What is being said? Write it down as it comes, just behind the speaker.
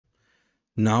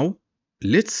Now,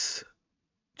 let's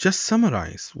just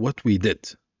summarize what we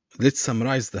did. Let's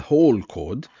summarize the whole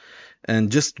code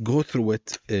and just go through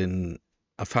it in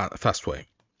a fast way.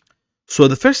 So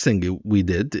the first thing we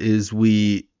did is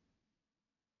we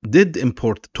did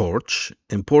import torch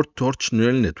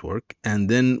neural network, and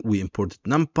then we imported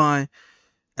numpy,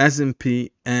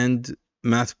 smp, and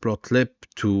matplotlib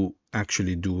to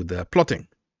actually do the plotting.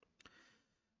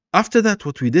 After that,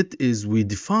 what we did is we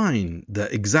define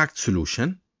the exact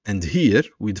solution, and here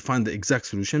we define the exact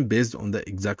solution based on the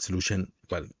exact solution,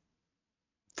 well,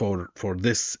 for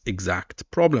this exact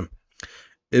problem.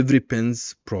 Every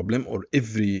pins problem or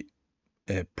every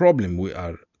problem we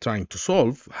are trying to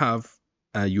solve have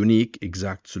a unique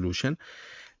exact solution,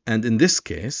 and in this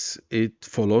case it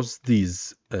follows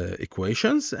these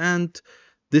equations, and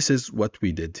this is what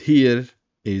we did here,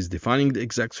 is defining the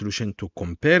exact solution to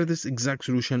compare this exact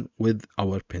solution with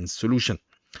our pins solution.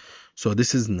 So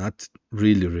this is not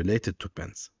really related to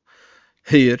pins.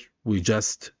 Here we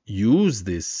just use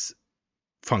this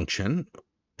function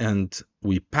and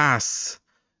we pass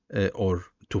or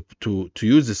to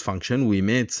use this function, we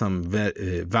made some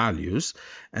values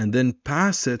and then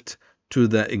pass it to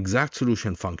the exact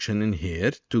solution function in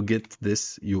here to get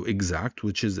this exact,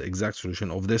 which is the exact solution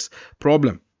of this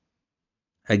problem.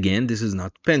 Again, this is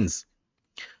not pins.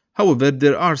 However,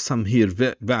 there are some here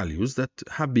values that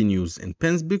have been used in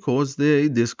pins because they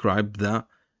describe the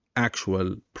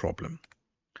actual problem.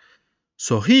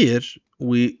 So here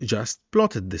we just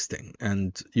plotted this thing,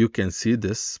 and you can see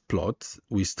this plot.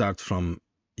 We start from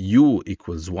u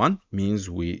equals 1, means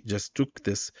we just took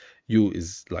this, u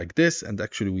is like this, and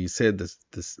actually we said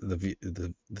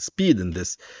the speed in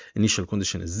this initial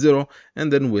condition is 0,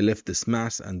 and then we left this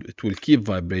mass and it will keep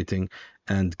vibrating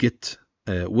and get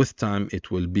with time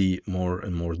it will be more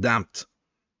and more damped.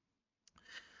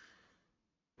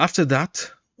 After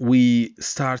that, we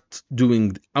start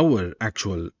doing our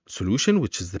actual solution,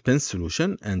 which is the pins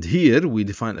solution, and here we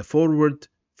define a forward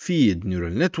feed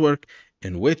neural network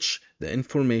in which the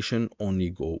information only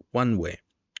go one way.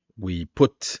 We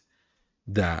put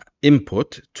the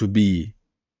input to be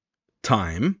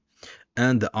time,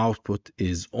 and the output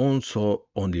is also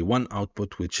only one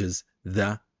output, which is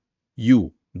the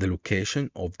u, the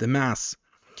location of the mass.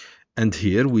 And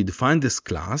here we define this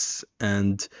class,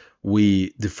 and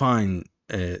we define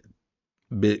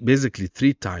basically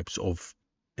 3 types of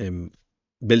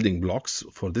building blocks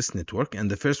for this network.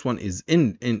 And the first one is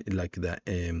in like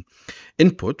the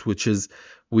input, which is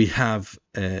we have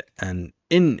an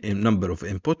number of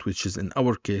input, which is in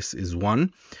our case is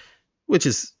 1, which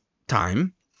is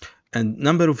time, and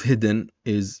number of hidden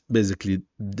is basically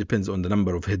depends on the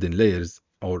number of hidden layers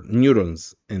or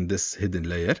neurons in this hidden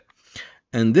layer.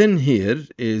 And then here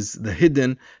is the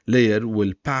hidden layer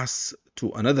will pass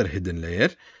to another hidden layer,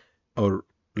 or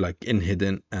like in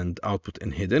hidden and output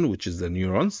in hidden, which is the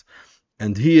neurons.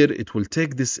 And here it will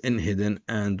take this in hidden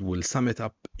and will sum it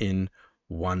up in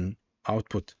one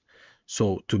output.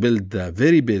 So to build the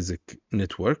very basic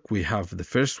network, we have the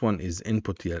first one is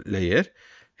input layer,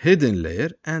 hidden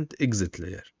layer, and exit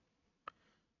layer.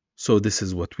 So this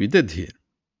is what we did here.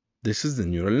 This is the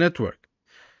neural network.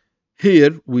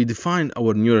 Here we define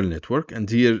our neural network, and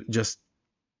here just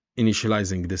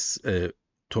initializing this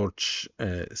torch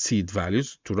seed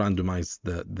values to randomize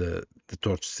the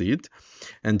torch seed.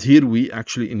 And here we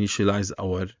actually initialize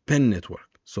our pin network.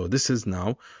 So this is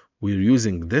now we're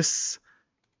using this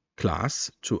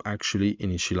class to actually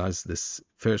initialize this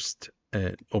first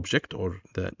object or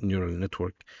the neural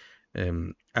network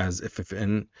as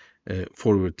FFN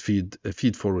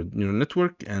feed forward neural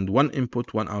network, and 1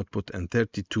 input, 1 output, and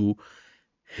 32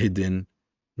 hidden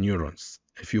neurons.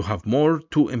 If you have more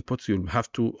 2 inputs, you'll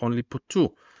have to only put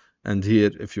 2. And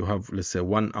here, if you have, let's say,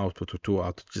 1 output or 2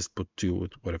 output, just put 2,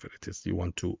 whatever it is you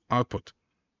want to output.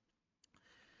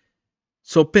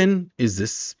 So pin is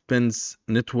this pins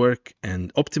network,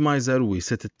 and optimizer, we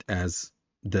set it as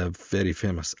the very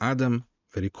famous Adam,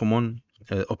 very common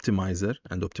optimizer.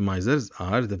 And optimizers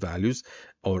are the values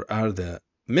or are the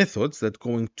methods that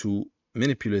going to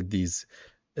manipulate these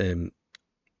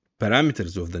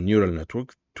parameters of the neural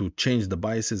network to change the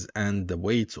biases and the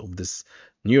weights of these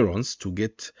neurons to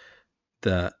get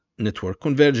the network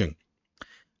converging.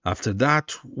 After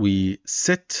that, we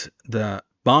set the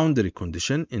boundary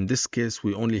condition. In this case,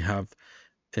 we only have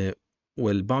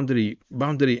boundary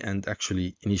and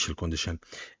actually initial condition.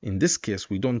 In this case,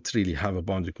 we don't really have a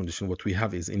boundary condition. What we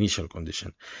have is initial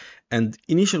condition. And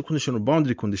initial condition or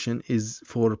boundary condition is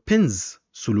for pins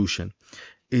solution,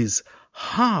 is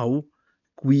how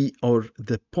we, or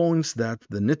the points that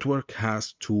the network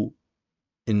has to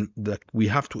we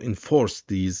have to enforce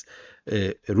these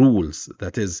rules.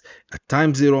 That is, at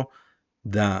time zero,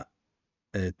 the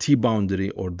t boundary,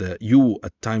 or the u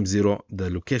at time zero, the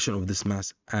location of this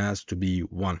mass has to be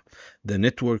 1. The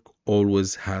network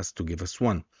always has to give us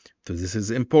 1. So this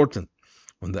is important.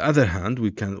 On the other hand,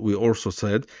 we also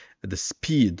said the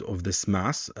speed of this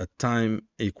mass at time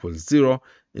equals 0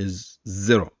 is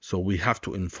 0. So we have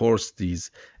to enforce these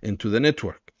into the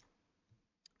network.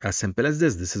 As simple as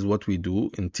this. This is what we do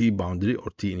in t boundary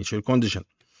or t initial condition.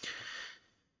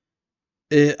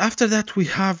 After that, we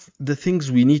have the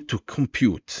things we need to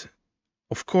compute.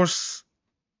 Of course,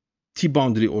 t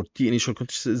boundary or t initial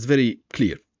condition is very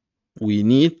clear. We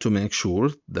need to make sure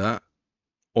that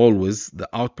always the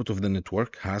output of the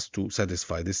network has to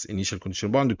satisfy this initial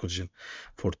condition, boundary condition.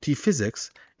 For t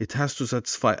physics, it has to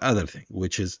satisfy other thing,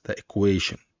 which is the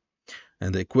equation.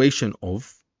 And the equation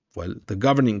of, well, the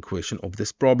governing equation of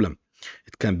this problem.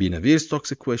 It can be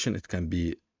Navier-Stokes equation. It can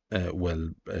be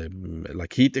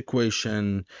like heat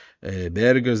equation,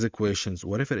 Berger's equations,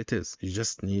 whatever it is. You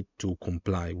just need to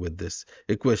comply with this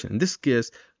equation. In this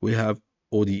case, we have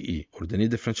ODE, ordinary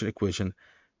differential equation,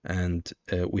 and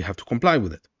we have to comply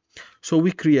with it. So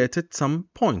we created some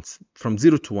points. From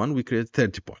 0 to 1, we created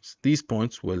 30 points. These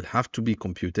points will have to be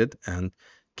computed and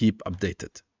keep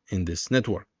updated in this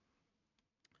network.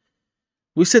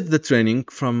 We set the training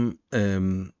from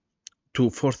to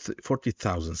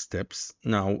 40,000 steps.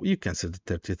 Now you can set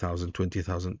 30,000,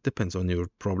 20,000, depends on your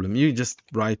problem. You just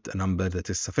write a number that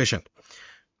is sufficient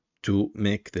to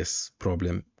make this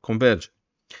problem converge.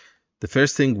 The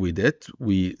first thing we did,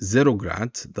 we zero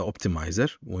grad the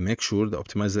optimizer. We make sure the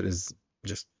optimizer is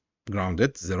just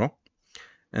grounded, 0.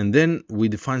 And then we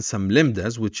define some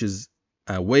lambdas, which is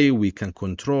a way we can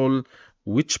control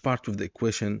which part of the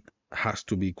equation has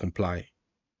to be comply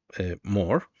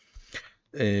more.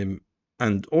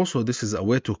 And also, this is a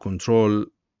way to control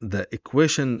the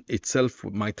equation itself.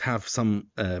 Might have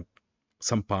some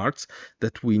parts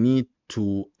that we need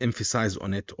to emphasize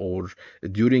on it, or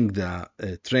during the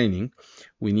training,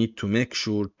 we need to make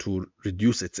sure to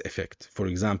reduce its effect. For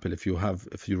example, if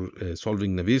you're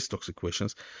solving Navier-Stokes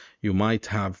equations, you might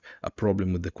have a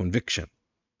problem with the convection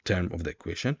term of the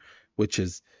equation, which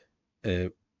is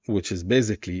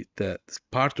basically the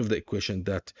part of the equation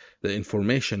that the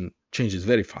information changes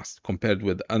very fast compared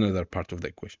with another part of the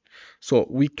equation. So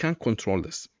we can control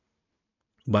this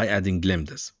by adding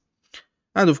lambdas.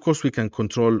 And of course,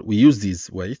 we use these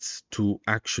weights to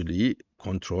actually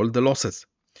control the losses.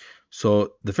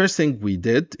 So the first thing we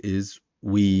did is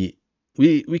we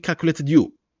calculated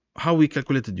U. How we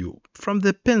calculated U? From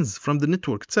the pins, from the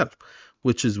network itself,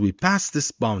 which is we pass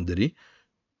this boundary,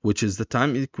 which is the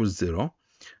time equals 0,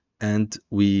 and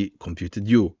we computed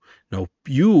U. Now,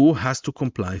 U has to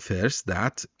comply first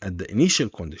that at the initial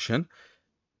condition,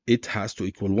 it has to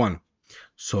equal 1.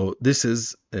 So this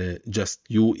is just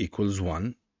U equals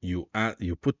 1. You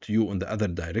put U in the other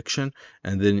direction,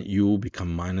 and then U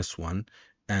become -1.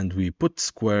 And we put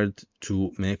squared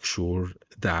to make sure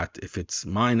that if it's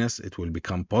minus, it will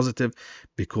become positive,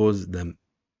 because the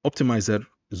optimizer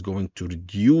is going to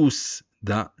reduce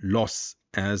the loss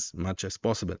as much as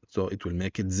possible. So it will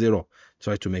make it 0.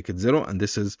 Try to make it 0, and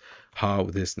this is how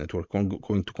this network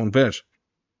going to converge.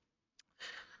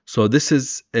 So this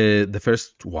is the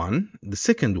first one. The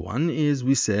second one is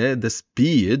we say the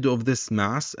speed of this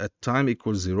mass at time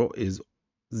equals 0 is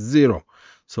 0.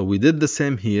 So we did the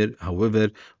same here.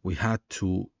 However, we had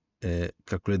to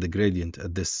calculate the gradient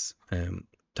at this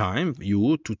time,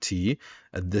 u to t,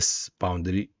 at this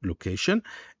boundary location,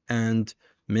 and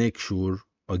make sure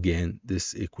again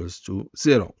this equals to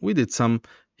 0. We did some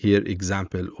here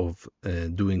example of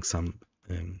doing some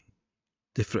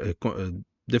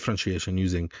differentiation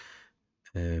using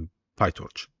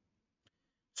PyTorch.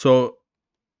 So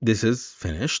this is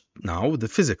finished. Now the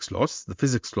physics loss. The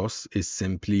physics loss is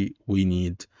simply we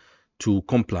need to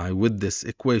comply with this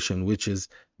equation, which is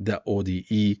the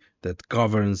ODE that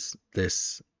governs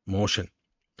this motion.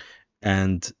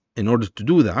 And in order to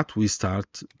do that, we start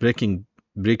breaking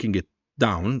it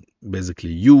down.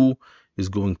 Basically, U is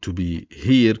going to be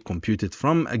here computed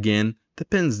from, again, the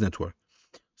pins network.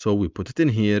 So we put it in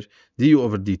here, du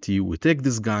over dt. We take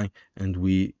this guy and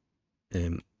we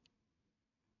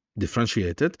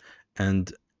differentiate it,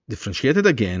 and differentiate it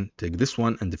again. Take this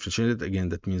one and differentiate it again.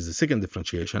 That means the second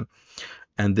differentiation,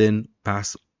 and then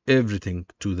pass everything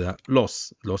to the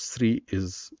loss. Loss 3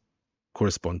 is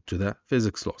correspond to the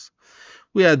physics loss.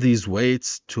 We add these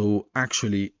weights to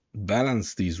actually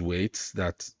balance these weights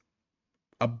that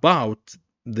about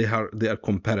they are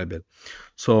comparable.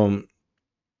 So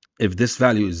if this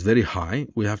value is very high,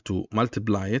 we have to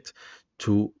multiply it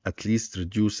to at least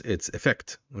reduce its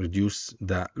effect, reduce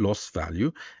the loss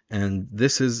value. And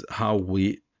this is how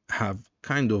we have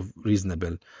kind of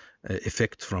reasonable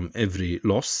effect from every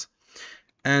loss.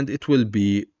 And it will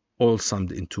be all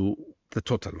summed into the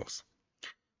total loss.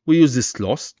 We use this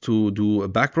loss to do a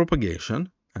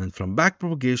backpropagation. And from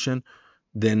backpropagation,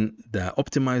 then the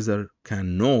optimizer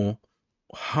can know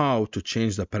how to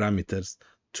change the parameters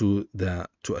to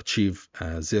achieve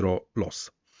zero loss.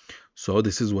 So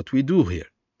this is what we do here.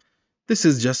 This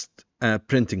is just a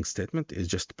printing statement. It's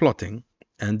just plotting.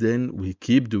 And then we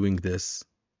keep doing this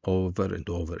over and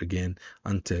over again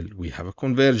until we have a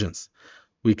convergence.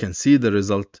 We can see the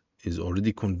result is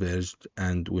already converged.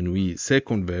 And when we say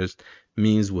converged,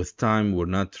 means with time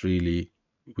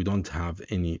we don't have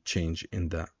any change in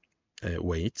the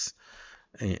weights.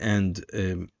 And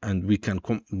we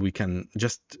can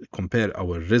just compare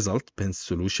our result Penn's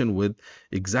solution with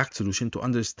exact solution to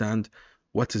understand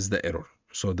what is the error.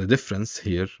 So the difference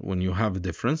here, when you have a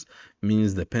difference,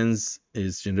 means the Penn's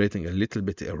is generating a little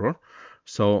bit error.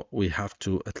 So we have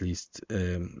to at least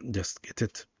just get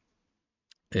it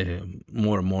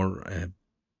more and more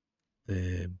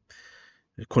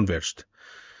converged.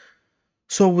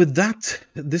 So with that,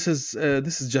 this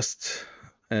is just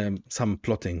some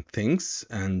plotting things,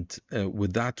 and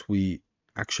with that we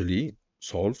actually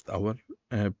solved our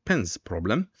Penn's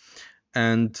problem.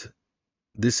 And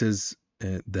this is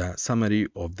the summary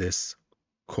of this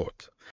code.